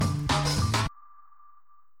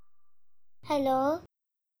Hello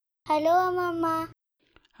hello అమ్మమ్మ,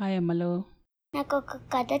 hi అమ్మలో. నాకు ఒక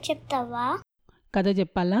కథ చెప్తావా? కథ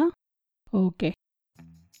చెప్పాలా? ఓకే.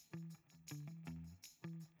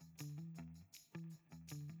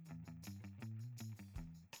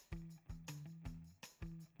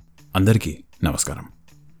 అందరికీ నమస్కారం.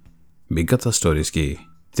 బిగ్ కథ స్టోరీస్కి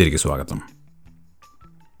తిరిగి స్వాగతం.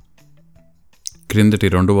 క్రిందటి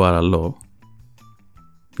 2 వారాల్లో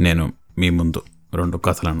నేను మీ ముందు 2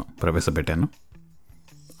 కథలను ప్రవేశపెట్టాను.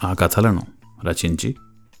 ఆ కథలను రచించి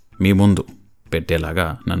మీ ముందు పెట్టేలాగా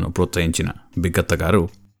నన్ను ప్రోత్సహించిన బిగ్ కథ గారు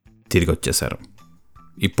తిరిగి వచ్చేశారు.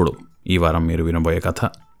 ఇప్పుడు ఈ వారం మీరు వినబోయే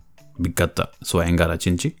కథ బిగ్ కథ స్వయంగా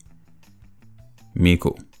రచించి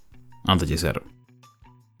మీకు అందజేశారు.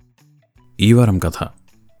 ఈ వారం కథ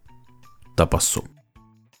తపస్సు.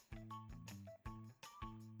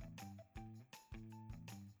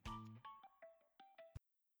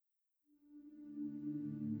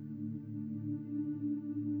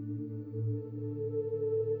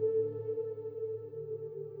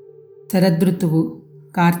 శరదృతువు,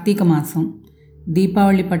 కార్తీక మాసం.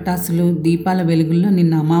 దీపావళి పటాసులు, దీపాల వెలుగుల్లో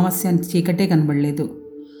నిన్న అమావాస్య చీకటే కనబడలేదు.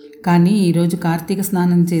 కానీ ఈరోజు కార్తీక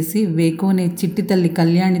స్నానం చేసి వేకోనే చిట్టి తల్లి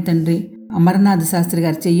కళ్యాణి తండ్రి అమరనాథ శాస్త్రి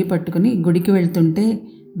గారి చెయ్యి పట్టుకుని గుడికి వెళ్తుంటే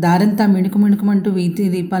దారంతా మిణుకుమంటూ వీధి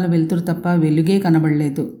దీపాల వెలుతురు తప్ప వెలుగే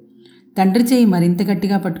కనబడలేదు. తండ్రి చెయ్యి మరింత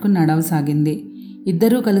గట్టిగా పట్టుకుని నడవసాగింది.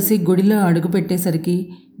 ఇద్దరూ కలిసి గుడిలో అడుగుపెట్టేసరికి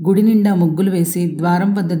గుడి నిండా ముగ్గులు వేసి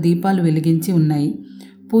ద్వారం వద్ద దీపాలు వెలిగించి ఉన్నాయి.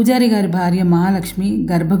 పూజారి గారి భార్య మహాలక్ష్మి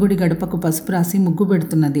గర్భగుడి గడపకు పసుపు రాసి ముగ్గు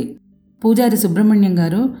పెడుతున్నది. పూజారి సుబ్రహ్మణ్యం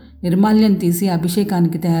గారు నిర్మాల్యం తీసి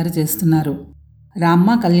అభిషేకానికి తయారు చేస్తున్నారు. రామ్మ,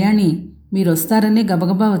 కళ్యాణి, మీరొస్తారనే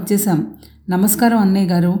గబగబా వచ్చేశాం. నమస్కారం అన్నయ్య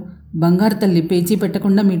గారు. బంగారు తల్లి పేచీ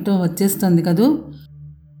పెట్టకుండా మీతో వచ్చేస్తుంది కదూ.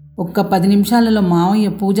 ఒక్క 10 నిమిషాలలో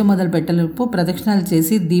మావయ్య పూజ మొదలు పెట్టలేపు ప్రదక్షిణాలు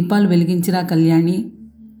చేసి దీపాలు వెలిగించిరా కళ్యాణి.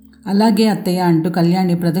 అలాగే అత్తయ్య అంటూ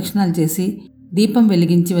కళ్యాణి ప్రదక్షిణాలు చేసి దీపం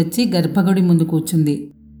వెలిగించి వచ్చి గర్భగుడి ముందు కూర్చుంది.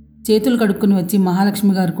 చేతులు కడుక్కుని వచ్చి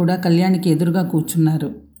మహాలక్ష్మి గారు కూడా కళ్యాణికి ఎదురుగా కూర్చున్నారు.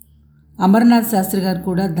 అమరనాథ్ శాస్త్రి గారు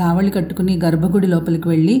కూడా ధావళి కట్టుకుని గర్భగుడి లోపలికి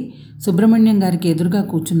వెళ్ళి సుబ్రహ్మణ్యం గారికి ఎదురుగా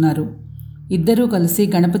కూర్చున్నారు. ఇద్దరూ కలిసి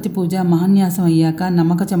గణపతి పూజ మహాన్యాసం అయ్యాక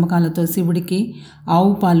నమ్మక చమకాలతో శివుడికి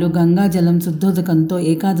ఆవు పాలు, గంగాజలం, శుద్ధోదకంతో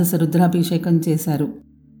ఏకాదశ రుద్రాభిషేకం చేశారు.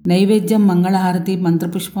 నైవేద్యం, మంగళహారతి,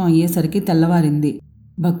 మంత్రపుష్పం అయ్యేసరికి తెల్లవారింది.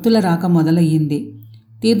 భక్తుల రాక మొదలయ్యింది.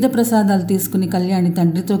 తీర్థప్రసాదాలు తీసుకుని కళ్యాణి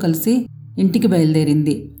తండ్రితో కలిసి ఇంటికి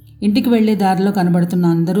బయలుదేరింది. ఇంటికి వెళ్లే దారిలో కనబడుతున్న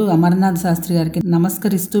అందరూ అమరనాథ్ శాస్త్రి గారికి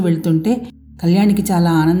నమస్కరిస్తూ వెళ్తుంటే కళ్యాణికి చాలా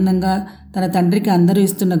ఆనందంగా, తన తండ్రికి అందరూ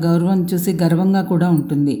ఇస్తున్న గౌరవం చూసి గర్వంగా కూడా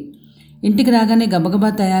ఉంటుంది. ఇంటికి రాగానే గబగబా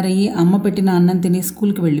తయారయ్యి అమ్మ పెట్టిన అన్నం తిని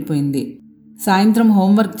స్కూల్కి వెళ్ళిపోయింది. సాయంత్రం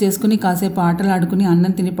హోంవర్క్ చేసుకుని కాసేపు ఆటలాడుకుని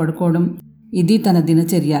అన్నం తిని పడుకోవడం, ఇది తన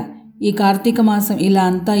దినచర్య. ఈ కార్తీక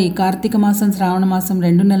మాసం శ్రావణ మాసం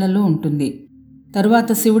 2 నెలల్లో ఉంటుంది.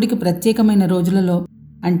 తరువాత శివుడికి ప్రత్యేకమైన రోజులలో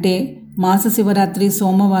అంటే మాస శివరాత్రి,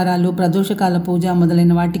 సోమవారాలు, ప్రదోషకాల పూజ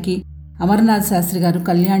మొదలైన వాటికి అమరనాథ్ శాస్త్రి గారు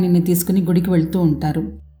కళ్యాణిని తీసుకుని గుడికి వెళ్తూ ఉంటారు.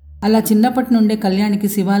 అలా చిన్నప్పటి నుండే కళ్యాణికి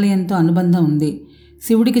శివాలయంతో అనుబంధం ఉంది.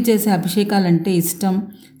 శివుడికి చేసే అభిషేకాలంటే ఇష్టం,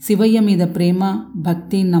 శివయ్య మీద ప్రేమ,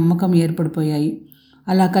 భక్తి, నమ్మకం ఏర్పడిపోయాయి.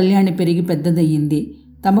 అలా కళ్యాణి పెరిగి పెద్దదయ్యింది.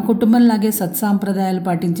 తమ కుటుంబంలాగే సత్సాంప్రదాయాలు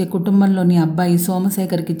పాటించే కుటుంబంలోని అబ్బాయి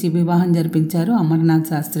సోమశేఖర్కిచ్చి వివాహం జరిపించారు అమరనాథ్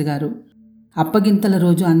శాస్త్రి గారు. అప్పగింతల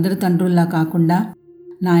రోజు అందరి తండ్రుల్లా కాకుండా,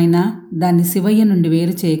 నాయనా, దాన్ని శివయ్య నుండి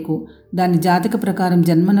వేరు చేయకు, దాని జాతక ప్రకారం,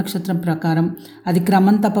 జన్మ నక్షత్రం ప్రకారం అది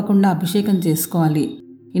క్రమం తప్పకుండా అభిషేకం చేసుకోవాలి.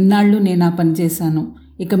 ఇన్నాళ్ళు నేను ఆ పని చేశాను.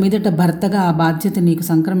 ఇక మీదట భర్తగా ఆ బాధ్యత నీకు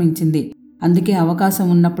సంక్రమించింది. అందుకే అవకాశం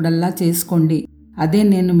ఉన్నప్పుడల్లా చేసుకోండి. అదే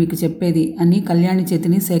నేను మీకు చెప్పేది అని కళ్యాణి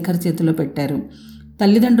చేతిని శేఖర్ చేతిలో పెట్టారు.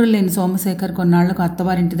 తల్లిదండ్రులు లేని సోమశేఖర్ కొన్నాళ్లకు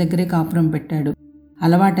అత్తవారింటి దగ్గరే కాపురం పెట్టాడు.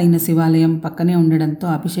 అలవాటైన శివాలయం పక్కనే ఉండడంతో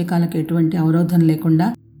అభిషేకాలకు ఎటువంటి అవరోధం లేకుండా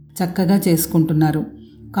చక్కగా చేసుకుంటున్నారు.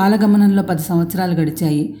 కాలగమనంలో 10 సంవత్సరాలు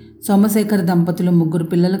గడిచాయి. సోమశేఖర్ దంపతులు 3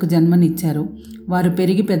 పిల్లలకు జన్మనిచ్చారు. వారు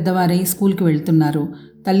పెరిగి పెద్దవారై స్కూల్కి వెళ్తున్నారు.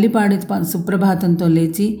 తల్లిపాడి సుప్రభాతంతో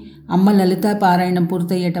లేచి అమ్మ లలితా పారాయణం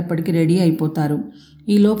పూర్తయ్యేటప్పటికి రెడీ అయిపోతారు.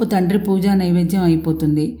 ఈలోపు తండ్రి పూజా నైవేద్యం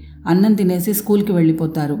అయిపోతుంది. అన్నం తినేసి స్కూల్కి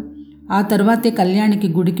వెళ్ళిపోతారు. ఆ తర్వాతే కళ్యాణికి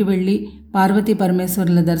గుడికి వెళ్ళి పార్వతీ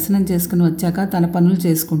పరమేశ్వరుల దర్శనం చేసుకుని వచ్చాక తన పనులు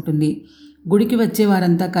చేసుకుంటుంది. గుడికి వచ్చే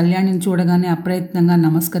వారంతా కళ్యాణిని చూడగానే అప్రయత్నంగా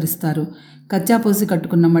నమస్కరిస్తారు. కచ్చాపోసి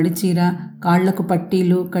కట్టుకున్న మడిచీర, కాళ్లకు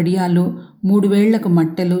పట్టీలు, కడియాలు, 3 వేళ్లకు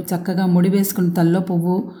మట్టెలు, చక్కగా ముడి వేసుకున్న తల్లో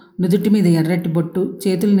పువ్వు, నుదుటి మీద ఎర్రటి బొట్టు,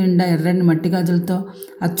 చేతుల నిండా ఎర్రని మట్టి గాజులతో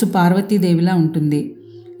అచ్చు పార్వతీదేవిలా ఉంటుంది.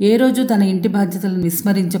 ఏ రోజు తన ఇంటి బాధ్యతలను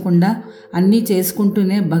విస్మరించకుండా అన్నీ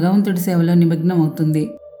చేసుకుంటూనే భగవంతుడి సేవలో నిమగ్నం అవుతుంది.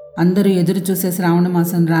 అందరూ ఎదురు చూసే శ్రావణ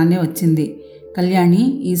మాసం రానే వచ్చింది. కళ్యాణి,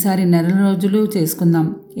 ఈసారి 4 రోజులు చేసుకుందాం,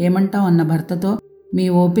 ఏమంటావు అన్న భర్తతో మీ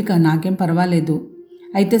ఓపిక నాకేం పర్వాలేదు.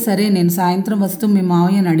 అయితే సరే, నేను సాయంత్రం వస్తూ మీ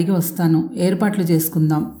మావయ్యని అడిగి వస్తాను. ఏర్పాట్లు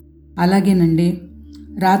చేసుకుందాం. అలాగేనండి.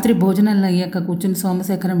 రాత్రి భోజనాలు అయ్యాక కూర్చుని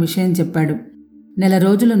సోమశేఖరం విషయం చెప్పాడు. నెల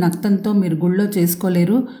రోజులు నక్తంతో మీరు గుళ్ళో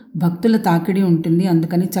చేసుకోలేరు, భక్తుల తాకిడి ఉంటుంది,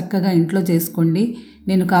 అందుకని చక్కగా ఇంట్లో చేసుకోండి.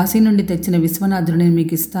 నేను కాశీ నుండి తెచ్చిన విశ్వనాథుడిని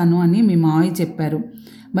మీకు ఇస్తాను అని మీ మావయ్య చెప్పారు.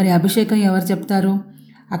 మరి అభిషేకం ఎవరు చెప్తారు?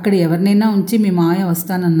 అక్కడ ఎవరినైనా ఉంచి మీ మావయ్య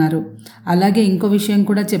వస్తానన్నారు. అలాగే ఇంకో విషయం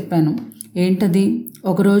కూడా చెప్పాను. ఏంటది?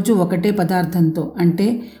 ఒకరోజు ఒకటే పదార్థంతో, అంటే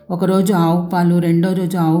ఒకరోజు ఆవు పాలు, రెండో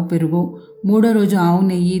రోజు ఆవు పెరుగు, మూడో రోజు ఆవు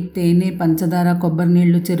నెయ్యి, తేనె, పంచదార, కొబ్బరి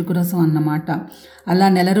నీళ్లు, చెరుకు రసం అన్నమాట. అలా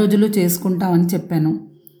నెల రోజులు చేసుకుంటామని చెప్పాను.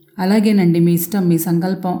 అలాగేనండి, మీ ఇష్టం, మీ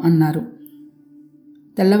సంకల్పం అన్నారు.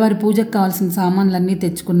 తెల్లవారి పూజకు కావాల్సిన సామాన్లన్నీ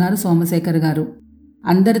తెచ్చుకున్నారు సోమశేఖర్ గారు.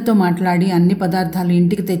 అందరితో మాట్లాడి అన్ని పదార్థాలు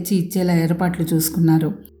ఇంటికి తెచ్చి ఇచ్చేలా ఏర్పాట్లు చూసుకున్నారు.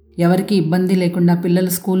 ఎవరికి ఇబ్బంది లేకుండా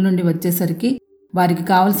పిల్లలు స్కూల్ నుండి వచ్చేసరికి వారికి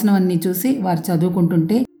కావలసినవన్నీ చూసి వారు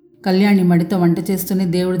చదువుకుంటుంటే కళ్యాణి మడితో వంట చేస్తూనే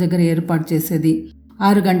దేవుడి దగ్గర ఏర్పాటు చేసేది.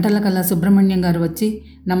 6 గంటలకల్లా సుబ్రహ్మణ్యం గారు వచ్చి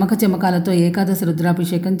నమ్మక చెమకాలతో ఏకాదశి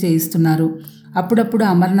రుద్రాభిషేకం చేయిస్తున్నారు. అప్పుడప్పుడు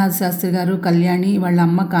అమర్నాథ్ శాస్త్రి గారు, కళ్యాణి వాళ్ళ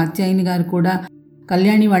అమ్మగారు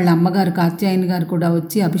కాత్యాయని గారు కూడా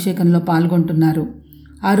వచ్చి అభిషేకంలో పాల్గొంటున్నారు.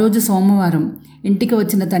 ఆ రోజు సోమవారం. ఇంటికి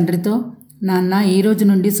వచ్చిన తండ్రితో, నాన్న, ఈ రోజు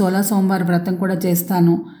నుండి 16 సోమవారం వ్రతం కూడా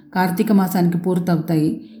చేస్తాను. కార్తీక మాసానికి పూర్తవుతాయి.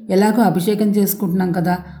 ఎలాగో అభిషేకం చేసుకుంటున్నాం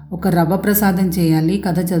కదా, ఒక రవ్వ ప్రసాదం చేయాలి,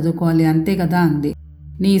 కథ చదువుకోవాలి, అంతే కదా అంది.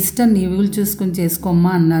 నీ ఇష్టం, నీ వీలు చూసుకుని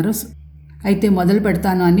చేసుకోమ్మా అన్నారు. అయితే మొదలు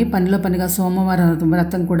పెడతాను అని పనిలో పనిగా సోమవారం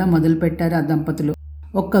వ్రతం కూడా మొదలుపెట్టారు ఆ దంపతులు.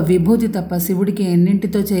 ఒక్క విభూతి తప్ప శివుడికి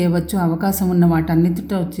ఎన్నింటితో చేయవచ్చో అవకాశం ఉన్న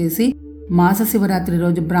వాటన్నిటితో చేసి మాస శివరాత్రి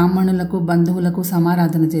రోజు బ్రాహ్మణులకు, బంధువులకు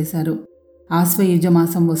సమారాధన చేశారు. ఆశ్వయుజ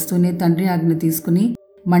మాసం వస్తూనే తండ్రి ఆజ్ఞ తీసుకుని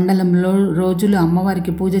మండలంలో రోజులు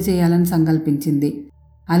అమ్మవారికి పూజ చేయాలని సంకల్పించింది.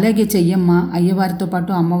 అలాగే చెయ్యమ్మ, అయ్యవారితో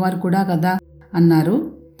పాటు అమ్మవారు కూడా కదా అన్నారు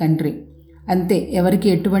తండ్రి. అంతే, ఎవరికి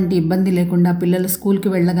ఎటువంటి ఇబ్బంది లేకుండా పిల్లలు స్కూల్కి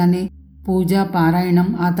వెళ్ళగానే పూజ, పారాయణం,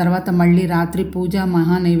 ఆ తర్వాత మళ్ళీ రాత్రి పూజ,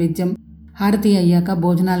 మహానైవేద్యం, హారతి అయ్యాక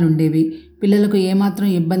భోజనాలుండేవి. పిల్లలకు ఏమాత్రం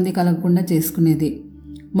ఇబ్బంది కలగకుండా చేసుకునేది.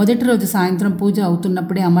 మొదటి రోజు సాయంత్రం పూజ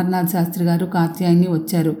అవుతున్నప్పుడే అమర్నాథ్ శాస్త్రి గారు, కాత్యాయని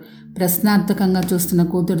వచ్చారు. ప్రశ్నార్థకంగా చూస్తున్న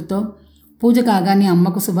కూతురుతో, పూజ కాగానే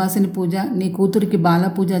అమ్మకు సుభాసిని పూజ, నీ కూతురికి బాల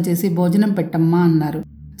పూజ చేసి భోజనం పెట్టమ్మా అన్నారు.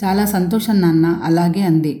 చాలా సంతోషం నాన్న. అలాగే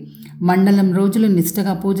అంది. మండలం రోజులు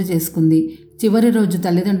నిష్ఠగా పూజ చేసుకుంది. చివరి రోజు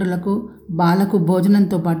తల్లిదండ్రులకు, బాలకు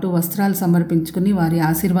భోజనంతో పాటు వస్త్రాలు సమర్పించుకుని వారి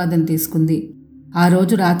ఆశీర్వాదం తీసుకుంది. ఆ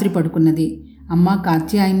రోజు రాత్రి పడుకున్నది. అమ్మ,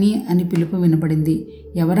 కాత్యాయని అని పిలుపు వినబడింది.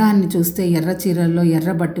 ఎవరా అని చూస్తే ఎర్ర చీరల్లో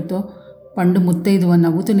ఎర్ర బట్టుతో పండు ముత్తైదువ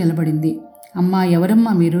నవ్వుతూ నిలబడింది. అమ్మా,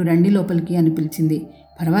 ఎవరమ్మా మీరు, రండి లోపలికి అని పిలిచింది.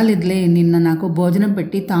 పర్వాలేదులే, నిన్న నాకు భోజనం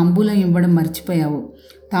పెట్టి తాంబూలం ఇవ్వడం మర్చిపోయావు.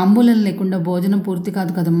 తాంబూలం లేకుండా భోజనం పూర్తి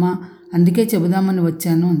కాదు కదమ్మా, అందుకే చెబుదామని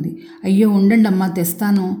వచ్చాను అంది. అయ్యో ఉండండి అమ్మా,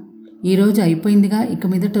 తెస్తాను. ఈరోజు అయిపోయిందిగా, ఇక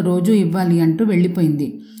మీదట రోజూ ఇవ్వాలి అంటూ వెళ్ళిపోయింది.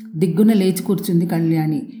 దిగ్గున లేచి కూర్చుంది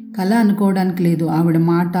కళ్యాణి. కళ అనుకోవడానికి లేదు. ఆవిడ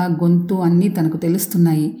మాట, గొంతు అన్నీ తనకు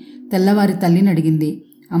తెలుస్తున్నాయి. తెల్లవారి తల్లిని అడిగింది.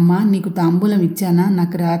 అమ్మా, నీకు తాంబూలం ఇచ్చానా?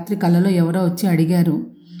 నాకు రాత్రి కలలో ఎవరో వచ్చి అడిగారు.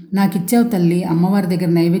 నాకిచ్చావు తల్లి. అమ్మవారి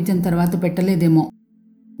దగ్గర నైవేద్యం తర్వాత పెట్టలేదేమో.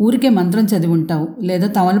 ఊరికే మంత్రం చదివి ఉంటావు, లేదా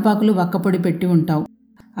తమలపాకులు వక్కపొడి పెట్టి ఉంటావు.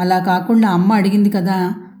 అలా కాకుండా అమ్మ అడిగింది కదా,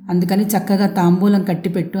 అందుకని చక్కగా తాంబూలం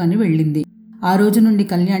కట్టిపెట్టు అని వెళ్ళింది. ఆ రోజు నుండి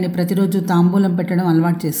కళ్యాణి ప్రతిరోజు తాంబూలం పెట్టడం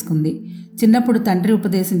అలవాటు చేసుకుంది. చిన్నప్పుడు తండ్రి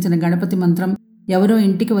ఉపదేశించిన గణపతి మంత్రం, ఎవరో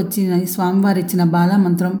ఇంటికి వచ్చిన స్వామివారిచ్చిన బాలా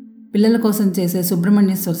మంత్రం, పిల్లల కోసం చేసే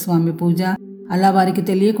సుబ్రహ్మణ్యేశ్వర స్వామి పూజ, అలా వారికి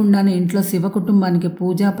తెలియకుండానే ఇంట్లో శివ కుటుంబానికి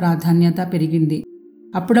పూజ ప్రాధాన్యత పెరిగింది.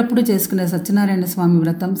 అప్పుడప్పుడు చేసుకునే సత్యనారాయణ స్వామి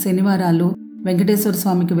వ్రతం, శనివారాలు, వెంకటేశ్వర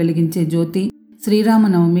స్వామికి వెలిగించే జ్యోతి,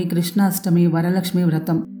 శ్రీరామనవమి, కృష్ణాష్టమి, వరలక్ష్మి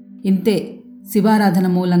వ్రతం, ఇంతే. శివారాధన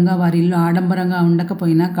మూలంగా వారి ఇల్లు ఆడంబరంగా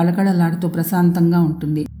ఉండకపోయినా కళకళలాడుతూ ప్రశాంతంగా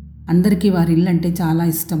ఉంటుంది. అందరికీ వారి ఇల్లు అంటే చాలా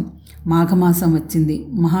ఇష్టం. మాఘమాసం వచ్చింది.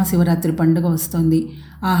 మహాశివరాత్రి పండుగ వస్తోంది.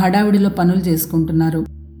 ఆ హడావిడిలో పనులు చేసుకుంటున్నారు.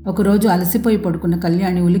 ఒకరోజు అలసిపోయి పడుకున్న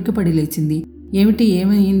కళ్యాణి ఉలిక్కిపడి లేచింది.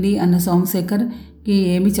 ఏమైంది అన్న సోమశేఖర్కి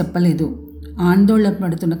ఏమీ చెప్పలేదు. ఆందోళన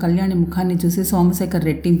పడుతున్న కళ్యాణి ముఖాన్ని చూసి సోమశేఖర్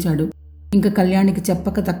రెట్టించాడు. ఇంకా కళ్యాణికి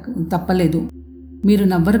చెప్పక తప్పలేదు. మీరు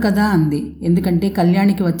నవ్వరు కదా అంది. ఎందుకంటే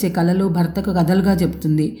కళ్యాణికి వచ్చే కలలు భర్తకు కథలుగా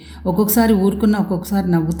చెప్తుంది. ఒక్కొక్కసారి ఊరుకున్న, ఒక్కొక్కసారి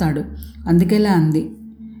నవ్వుతాడు. అందుకేలా అంది.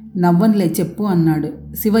 నవ్వనులే, చెప్పు అన్నాడు.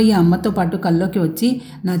 శివయ్య అమ్మతో పాటు కల్లోకి వచ్చి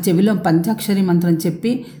నా చెవిలో పంచాక్షరి మంత్రం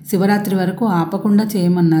చెప్పి శివరాత్రి వరకు ఆపకుండా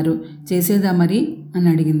చేయమన్నారు. చేసేదా మరి అని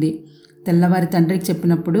అడిగింది. తెల్లవారి తండ్రికి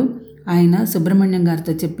చెప్పినప్పుడు ఆయన సుబ్రహ్మణ్యం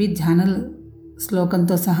గారితో చెప్పి ధ్యాన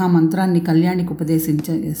శ్లోకంతో సహా మంత్రాన్ని కళ్యాణికి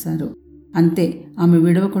ఉపదేశించేశారు. అంతే, ఆమె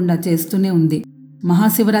విడవకుండా చేస్తూనే ఉంది.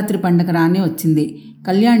 మహాశివరాత్రి పండగ రానే వచ్చింది.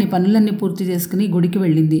 కళ్యాణి పనులన్నీ పూర్తి చేసుకుని గుడికి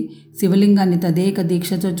వెళ్ళింది. శివలింగాన్ని తదేక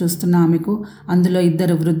దీక్షతో చూస్తున్న ఆమెకు అందులో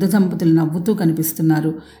 2 వృద్ధ దంపతులు నవ్వుతూ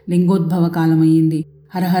కనిపిస్తున్నారు. లింగోద్భవ కాలమయ్యింది.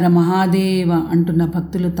 హరహర మహాదేవ అంటున్న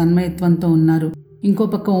భక్తులు తన్మయత్వంతో ఉన్నారు. ఇంకో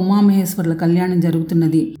పక్క ఉమామహేశ్వరుల కళ్యాణం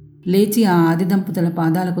జరుగుతున్నది. లేచి ఆ ఆది దంపతుల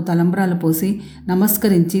పాదాలకు తలంబ్రాలు పోసి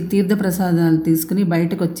నమస్కరించి తీర్థప్రసాదాలు తీసుకుని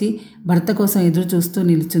బయటకొచ్చి భర్త కోసం ఎదురు చూస్తూ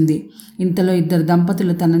నిలుచుంది. ఇంతలో 2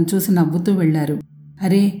 దంపతులు తనను చూసి నవ్వుతూ వెళ్లారు.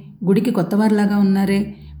 అరే, గుడికి కొత్తవారిలాగా ఉన్నారే,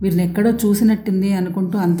 వీరిని ఎక్కడో చూసినట్టుంది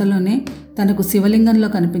అనుకుంటూ అంతలోనే తనకు శివలింగంలో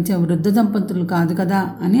కనిపించే వృద్ధ దంపతులు కాదు కదా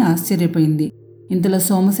అని ఆశ్చర్యపోయింది. ఇంతలో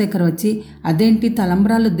సోమశేఖర్ వచ్చి, అదేంటి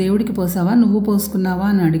తలంబ్రాలు దేవుడికి పోసావా, నువ్వు పోసుకున్నావా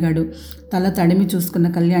అని అడిగాడు. తల తడిమి చూసుకున్న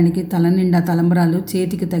కళ్యాణికి తల నిండా తలంబ్రాలు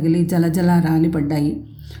చేతికి తగిలి జలజల రాలిపడ్డాయి.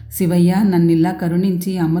 శివయ్య, నన్నిల్లా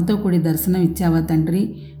కరుణించి అమ్మతో కూడి దర్శనం ఇచ్చావా తండ్రి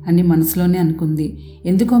అని మనసులోనే అనుకుంది.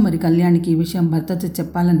 ఎందుకో మరి కళ్యాణికి ఈ విషయం భర్తతో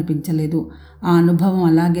చెప్పాలనిపించలేదు. ఆ అనుభవం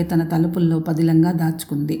అలాగే తన తలుపుల్లో పదిలంగా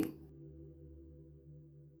దాచుకుంది.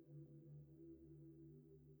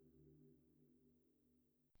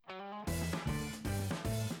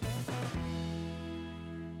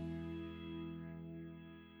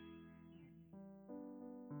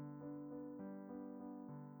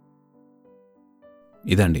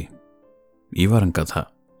 ఇదండి ఈ వారం కథ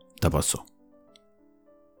తపస్సు.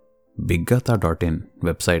 biggata.in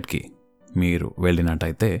వెబ్సైట్కి మీరు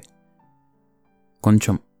వెళ్ళినట్టయితే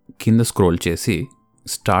కొంచెం కింద స్క్రోల్ చేసి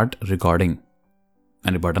స్టార్ట్ రికార్డింగ్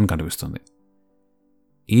అని బటన్ కనిపిస్తుంది.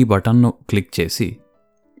 ఈ బటన్ను క్లిక్ చేసి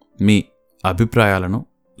మీ అభిప్రాయాలను,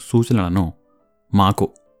 సూచనలను మాకు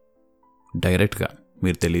డైరెక్ట్గా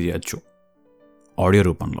మీరు తెలియజేయచ్చు ఆడియో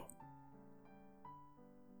రూపంలో.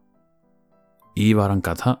 ఈ వారం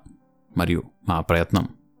కథ మరియు మా ప్రయత్నం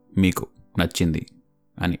మీకు నచ్చింది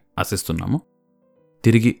అని ఆశిస్తున్నాము.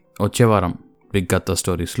 తిరిగి వచ్చే వారం బిగ్గత్త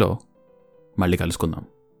స్టోరీస్లో మళ్ళీ కలుసుకుందాం.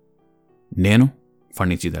 నేను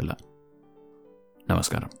ఫణి చిదెల్ల.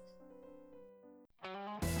 నమస్కారం.